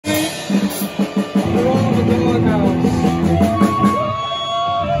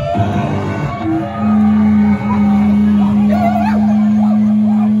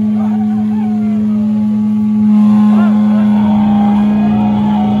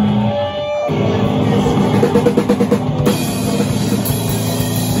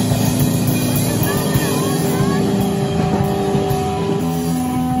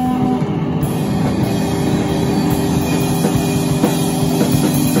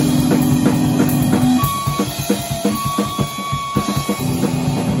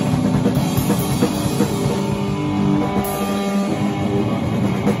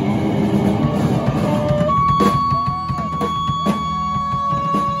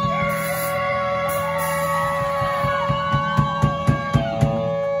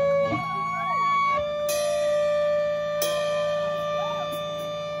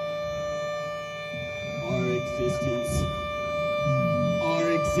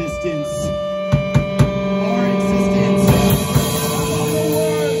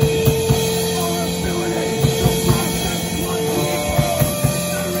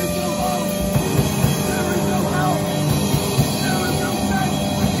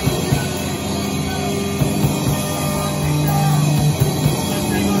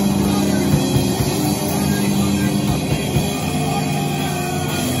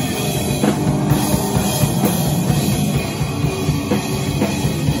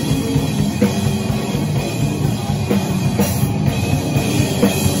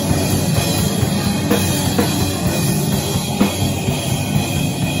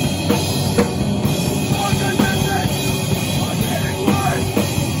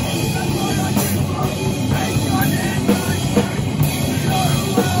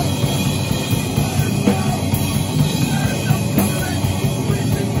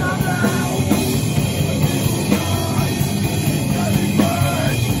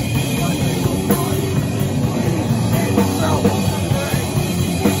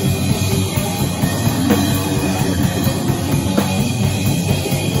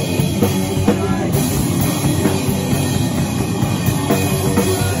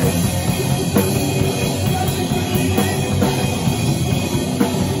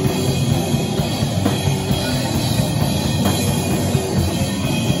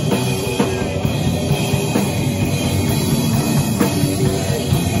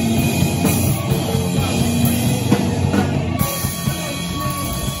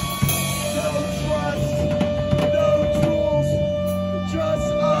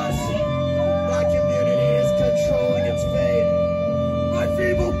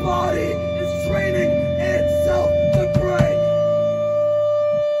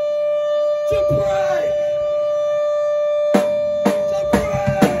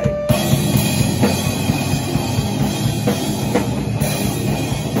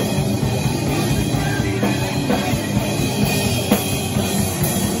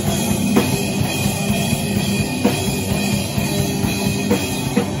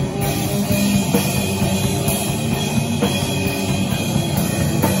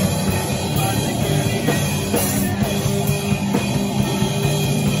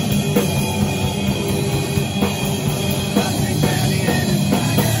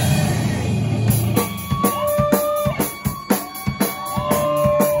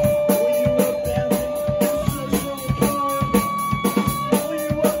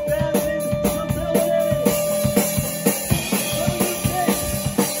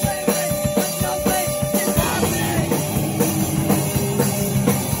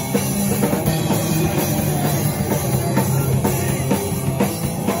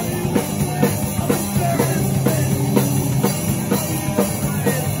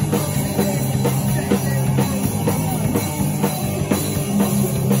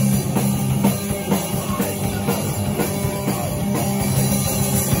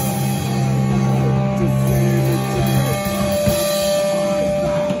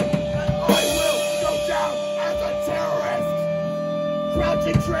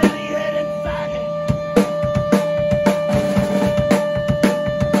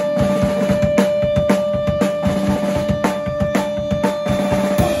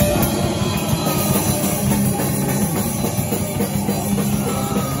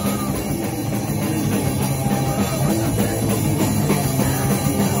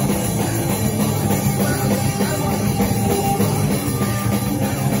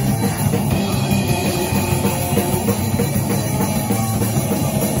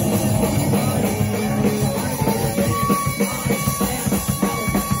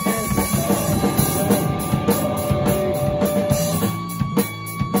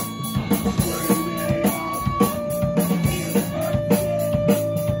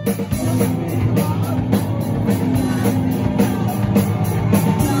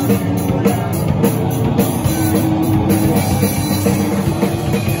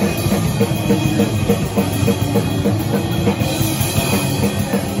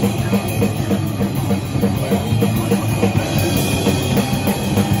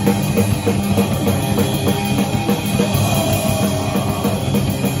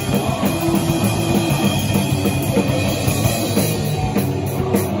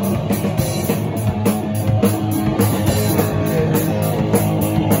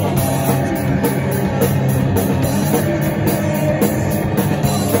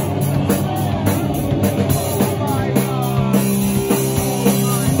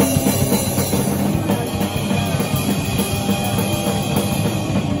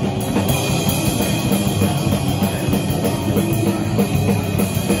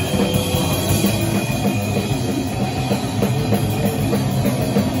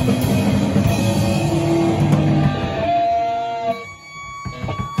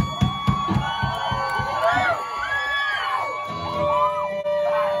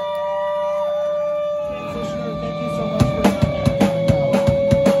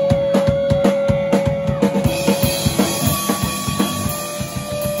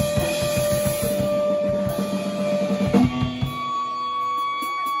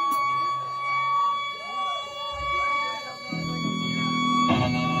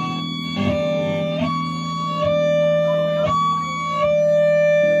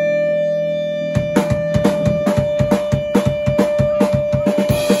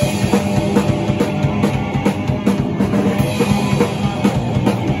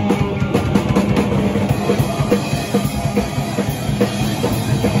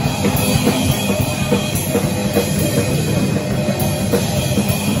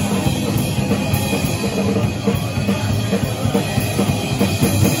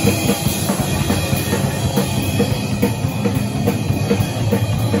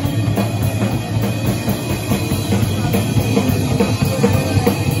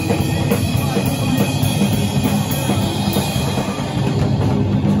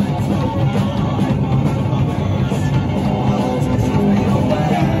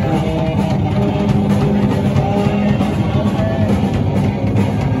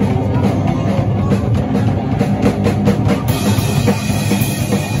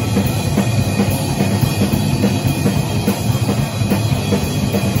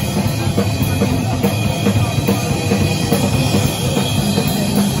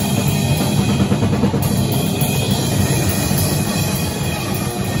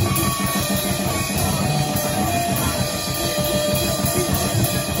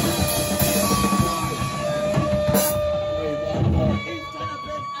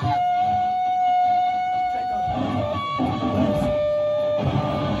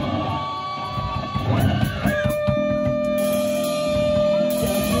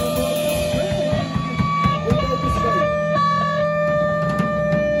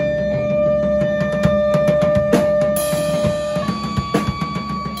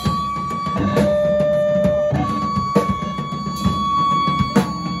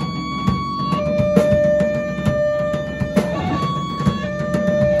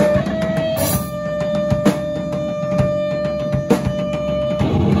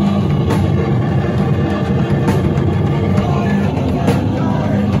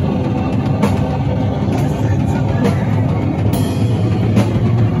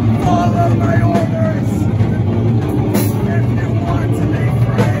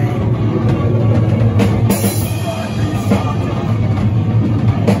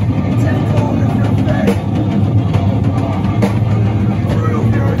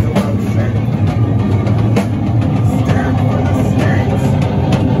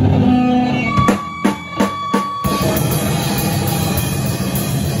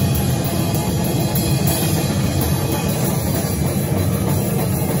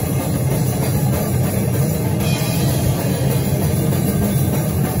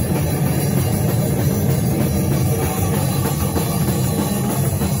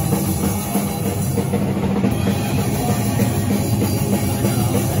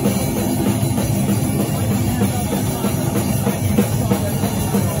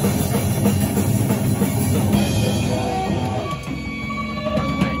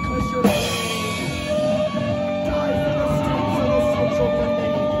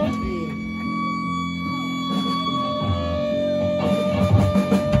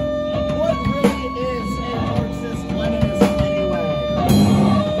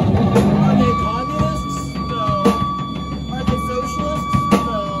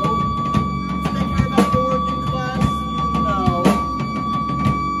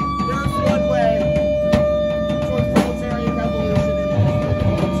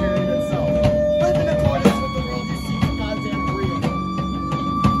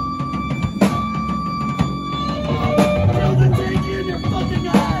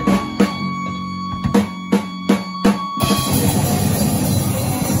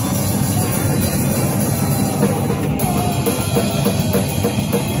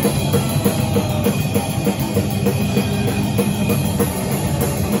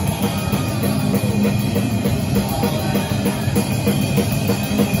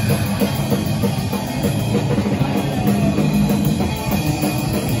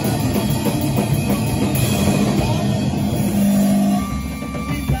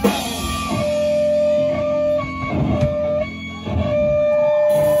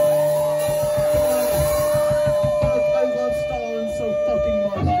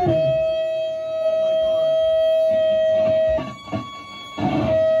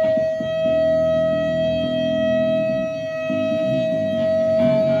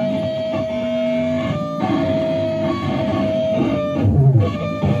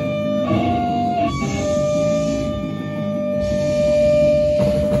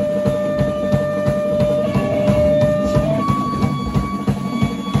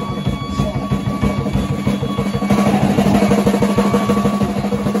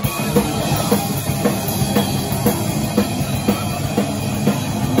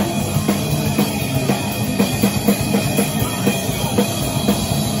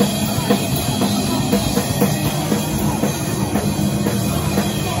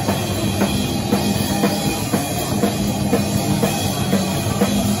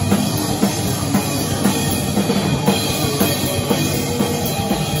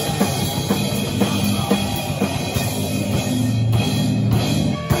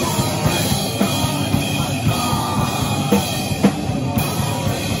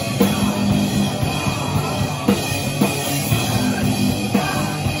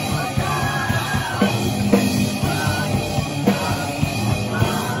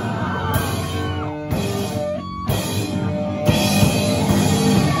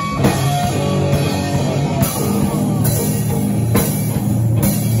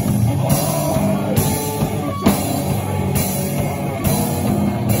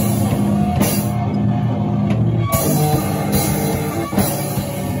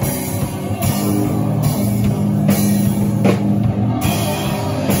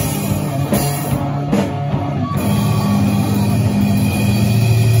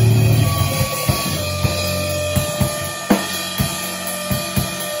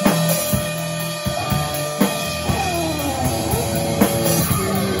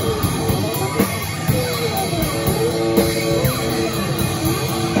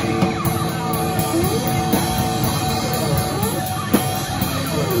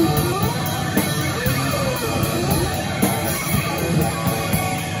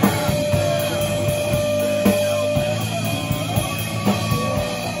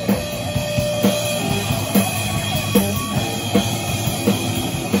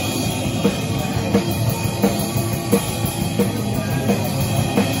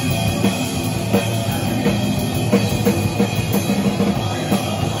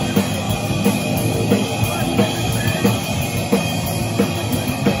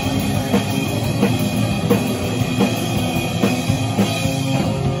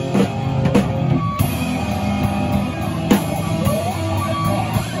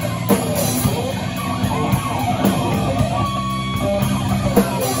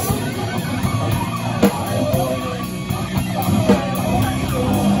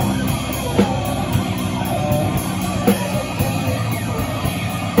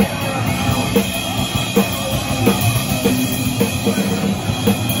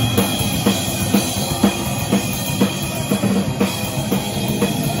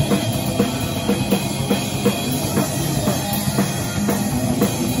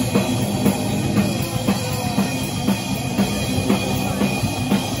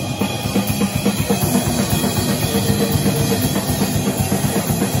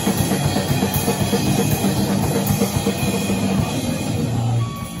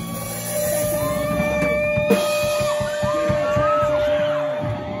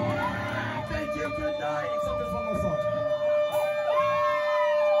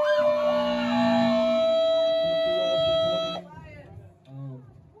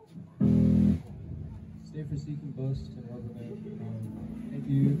for seeking bust and Rubberneck. Thank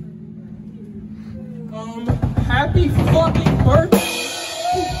you. Happy fucking birthday!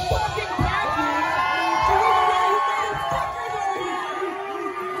 You fucking package!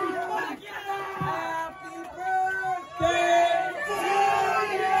 Happy birthday to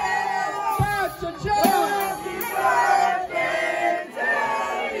you! Cha-cha-cha! Happy birthday to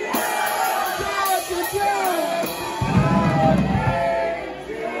you! Cha-cha-cha!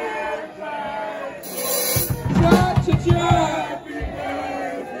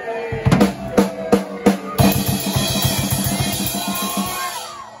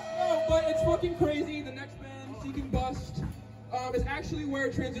 Crazy. The next band, Seeking Bust, is actually where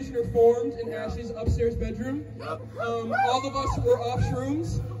Transitioner formed in Ash's upstairs bedroom. All of us were off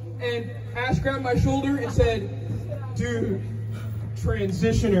shrooms, and Ash grabbed my shoulder and said, "Dude,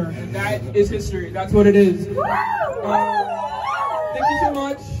 Transitioner," and that is history. That's what it is. Thank you so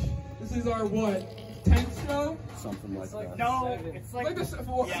much. This is our what? 10th show? Something like that. No, it's like the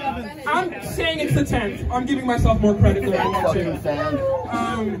 7th. I'm saying it's the 10th. I'm giving myself more credit than I want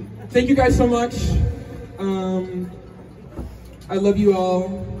to. Thank you guys so much. I love you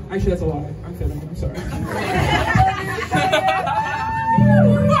all. Actually, that's a lie. I'm kidding. I'm sorry. Fuck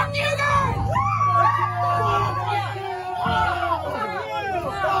you guys!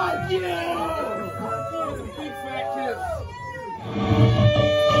 Fuck you! It's a big fat kiss.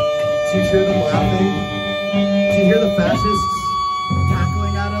 Do you hear them laughing? Do you hear the fascists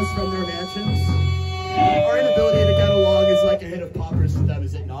cackling at us from their mansions? Our inability to get along is like a hit of poppers to them,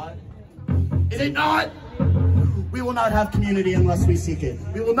 is it not? Is it not? We will not have community unless we seek it.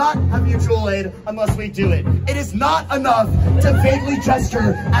 We will not have mutual aid unless we do it. It is not enough to vaguely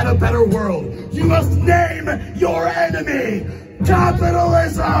gesture at a better world. You must name your enemy.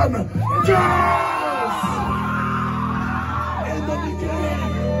 Capitalism! Yes! In the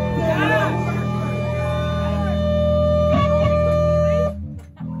beginning,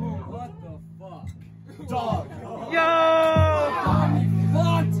 what the fuck? dog. Yo!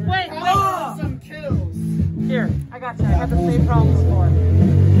 Wait, Oh! Some kills. here, I got you. I had the same problem before.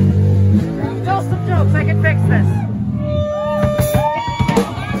 Tell some jokes, I can fix this.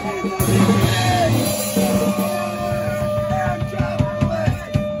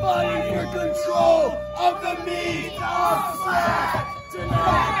 Fighting for control of the means of flesh.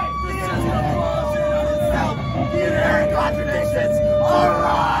 Tonight, the system falls into itself. The inherent contradictions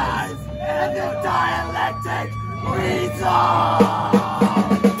arise, and the dialectic resolve.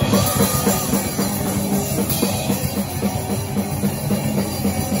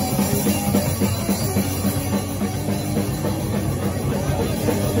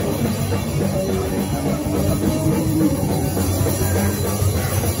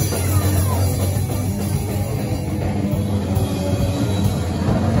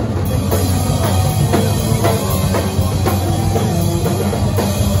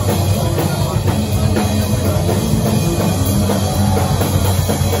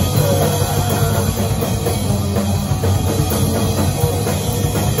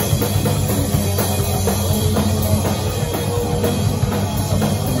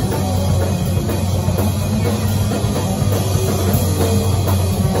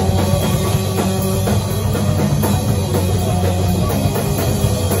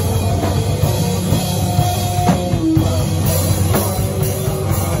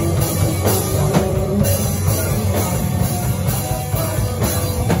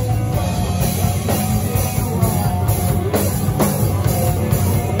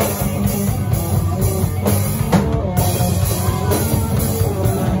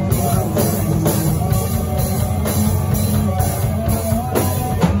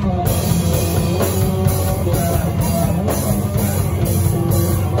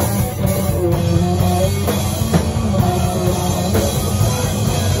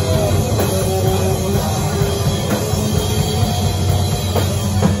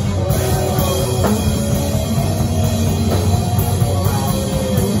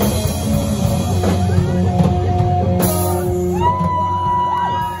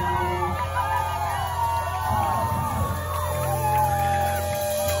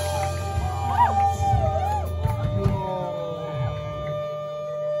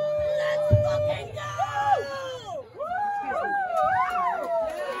 fucking go!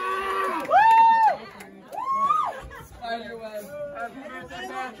 Spiderweb. Happy birthday,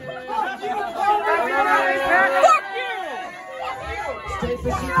 Patrick. Fuck you! Stay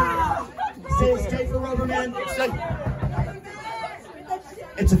for stay for Rubberman. Stay.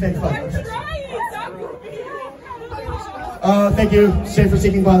 It's a fake photo. Thank you. Stay for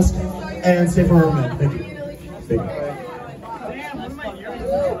Seeking Bus and stay for Rubberman. Thank you. Thank you.